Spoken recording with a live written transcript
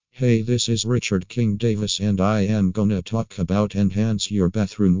Hey, this is Richard King Davis, and I am gonna talk about enhance your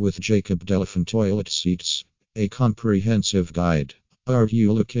bathroom with Jacob Delafon toilet seats, a comprehensive guide. Are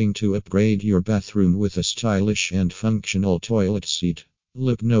you looking to upgrade your bathroom with a stylish and functional toilet seat?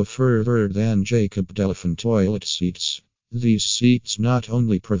 Look no further than Jacob Delafon toilet seats. These seats not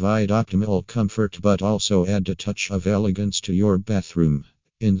only provide optimal comfort but also add a touch of elegance to your bathroom.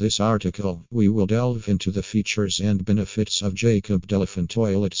 In this article, we will delve into the features and benefits of Jacob Delafon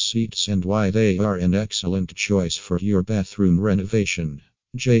toilet seats and why they are an excellent choice for your bathroom renovation.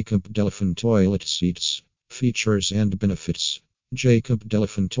 Jacob Delafon toilet seats. Features and benefits. Jacob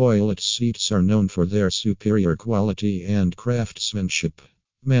Delafon toilet seats are known for their superior quality and craftsmanship.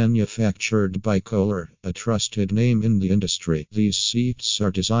 Manufactured by Kohler, a trusted name in the industry, these seats are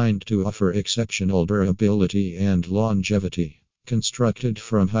designed to offer exceptional durability and longevity. Constructed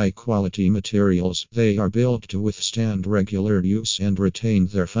from high-quality materials, they are built to withstand regular use and retain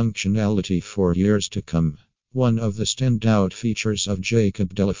their functionality for years to come. One of the standout features of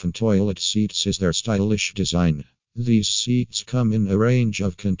Jacob Delafon toilet seats is their stylish design. These seats come in a range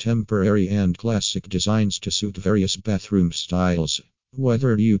of contemporary and classic designs to suit various bathroom styles.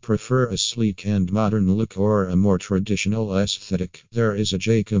 Whether you prefer a sleek and modern look or a more traditional aesthetic, there is a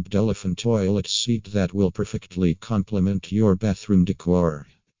Jacob Delafon toilet seat that will perfectly complement your bathroom decor.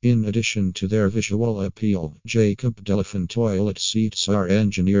 In addition to their visual appeal, Jacob Delafon toilet seats are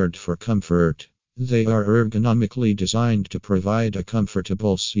engineered for comfort. They are ergonomically designed to provide a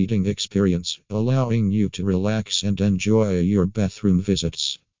comfortable seating experience, allowing you to relax and enjoy your bathroom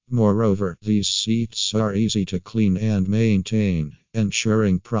visits. Moreover, these seats are easy to clean and maintain,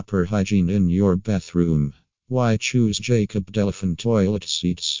 ensuring proper hygiene in your bathroom. Why choose Jacob Delafon toilet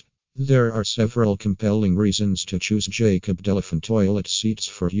seats? There are several compelling reasons to choose Jacob Delafon toilet seats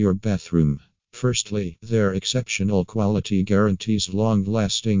for your bathroom. Firstly, their exceptional quality guarantees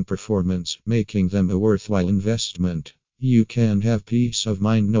long-lasting performance, making them a worthwhile investment. You can have peace of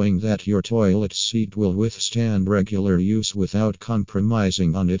mind knowing that your toilet seat will withstand regular use without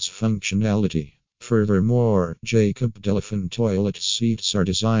compromising on its functionality. Furthermore, Jacob Delafon toilet seats are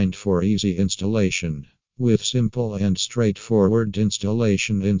designed for easy installation. With simple and straightforward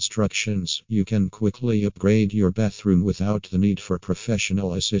installation instructions, you can quickly upgrade your bathroom without the need for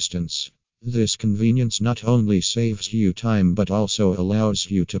professional assistance. This convenience not only saves you time but also allows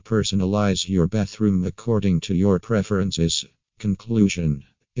you to personalize your bathroom according to your preferences. Conclusion: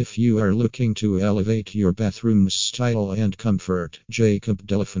 if you are looking to elevate your bathroom's style and comfort, Jacob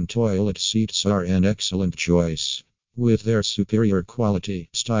Delafon toilet seats are an excellent choice. With their superior quality,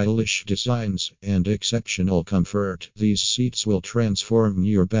 stylish designs, and exceptional comfort, these seats will transform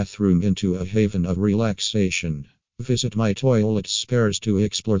your bathroom into a haven of relaxation. Visit My Toilet Spares to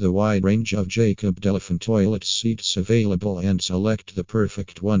explore the wide range of Jacob Delafon toilet seats available and select the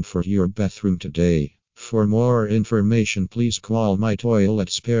perfect one for your bathroom today. For more information, please call My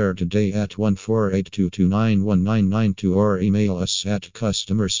Toilet Spare today at 14822919992 or email us at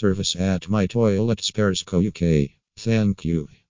customerservice@mytoiletspares.co.uk. Thank you.